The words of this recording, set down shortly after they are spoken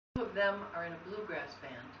Of them are in a bluegrass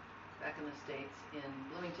band back in the States in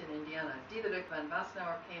Bloomington, Indiana. Diederik van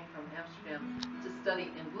Wassenauer came from Amsterdam to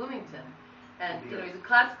study in Bloomington. And he's a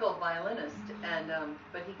classical violinist, and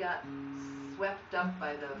but he got swept up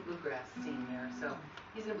by the bluegrass scene there. So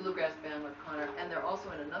he's in a bluegrass band with Connor, and they're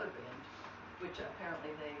also in another band, which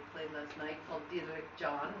apparently they played last night, called Diederik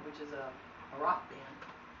John, which is a rock band.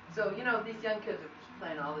 So these young kids are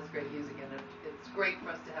playing all this great music, and it's great for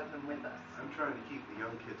us to have them with us. I'm trying to keep the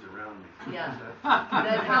young kids around me. Yeah,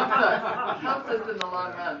 that helps us. Helps us in the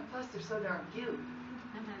long run. Plus, they're so darn cute.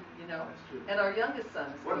 That's true. And our youngest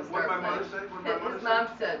son is going to start playing. His mom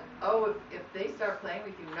said, "Oh, if they start playing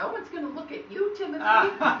with you, no one's going to look at you, Timothy.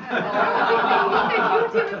 Look at you,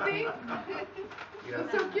 Timothy." Yeah.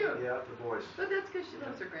 It's so cute. Yeah, the boys. But that's because she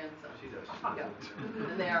loves her grandson. She does. Yeah.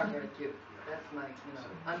 And they are very cute. That's my,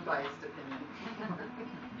 unbiased opinion.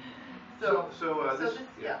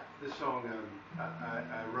 This song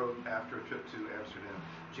I wrote after a trip to Amsterdam.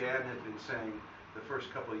 Jan had been saying the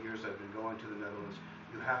first couple of years I've been going to the Netherlands,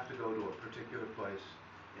 you have to go to a particular place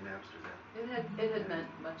in Amsterdam. It had meant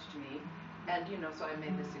much to me, and so I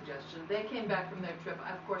made the suggestion. They came back from their trip.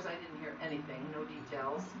 Of course, I didn't hear anything, no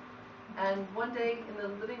details. And one day in the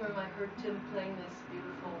living room, I heard Tim playing this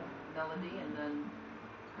beautiful melody, and then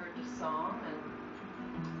heard the song, and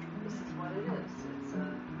this is what it is. It's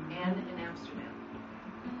Anne in Amsterdam.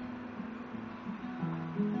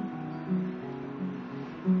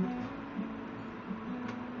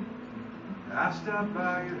 I stopped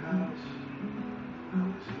by your house, I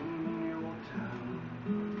was in your town.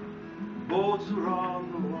 Boats were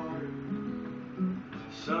on the water,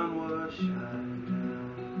 the sun was shining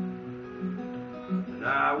down. And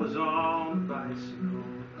I was on a bicycle,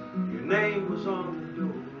 your name was on the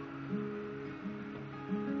door.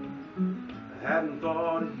 I hadn't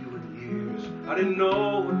thought of you in years, I didn't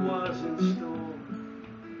know what was in store.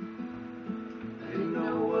 I didn't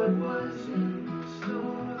know what was in store.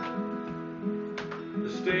 The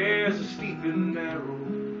stairs are steep and narrow,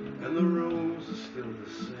 and the rooms are still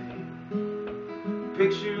the same.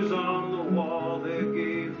 Pictures on the wall, they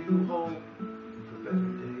gave you hope for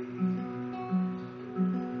better days.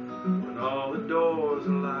 When all the doors are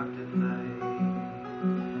locked at night,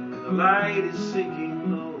 and the light is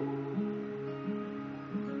sinking low,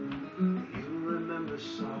 you remember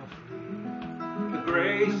softly the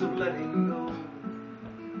grace of letting go.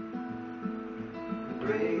 The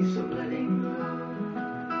grace of letting go.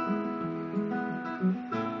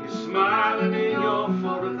 Smiling in your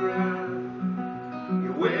photograph,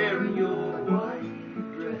 you're wearing your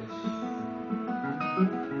white dress.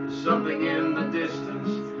 There's something in the distance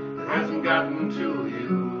that hasn't gotten to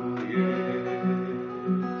you yet.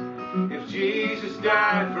 If Jesus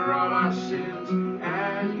died for all our sins,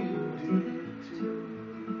 and you did too,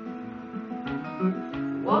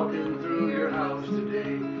 walking through your house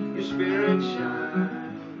today, your spirit shines.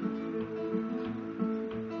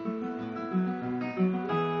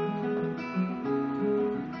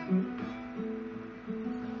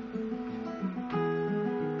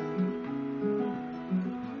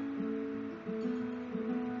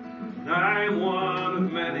 I'm one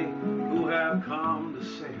of many who have come to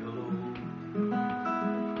say hello,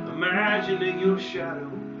 imagining your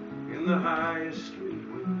shadow in the highest street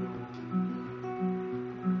window.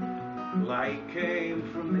 Light came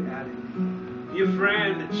from the attic, your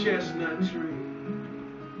friend a chestnut tree,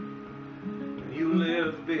 and you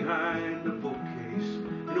live behind a bookcase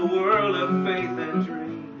in a world of faith and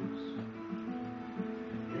dreams.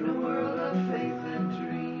 In a world of faith and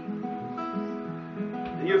dreams.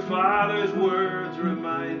 And your father's words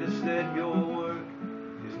remind us that your work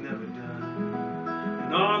is never done.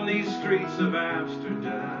 And on these streets of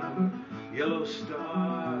Amsterdam, yellow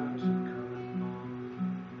stars are coming on.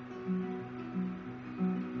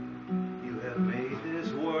 You have made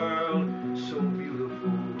this world so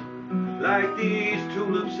beautiful, like these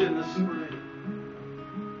tulips in the spring.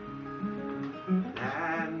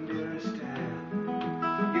 And dearest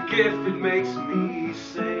Anne, your gift, it makes me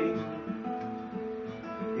sing.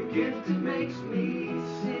 Gift, it makes me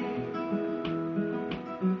sing.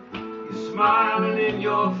 You're smiling in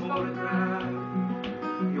your photograph,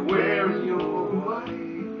 you're wearing your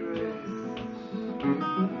white dress.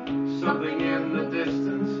 Something in the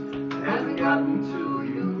distance hasn't gotten to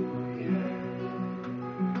you yet.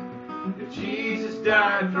 If Jesus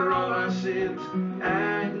died for all our sins,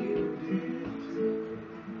 and you did too,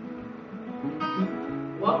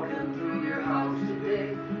 walking through your house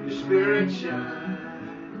today, your spirit shines.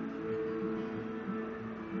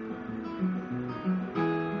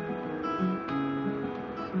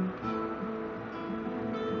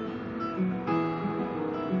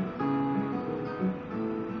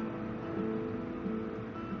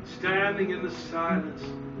 standing in the silence,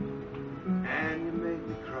 and you make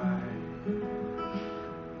me cry.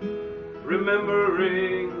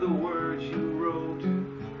 Remembering the words you wrote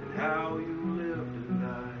and how you lived and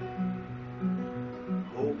died.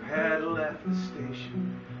 Hope had left the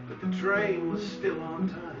station, but the train was still on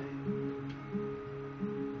time.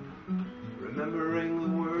 Remembering the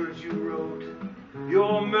words you wrote,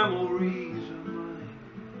 your memories are mine.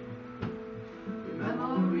 Your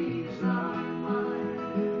memories are mine.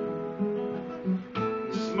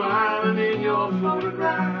 You're smiling in your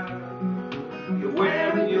photograph. You're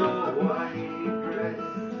wearing your white dress.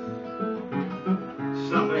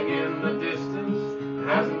 Something in the distance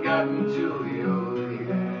hasn't gotten to you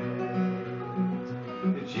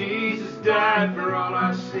yet. Jesus died for all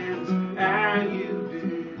our sins, and you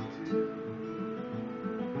did too.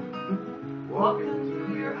 Walking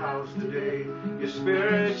through your house today, your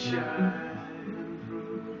spirit shining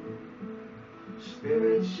through.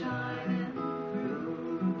 Spirit shining through.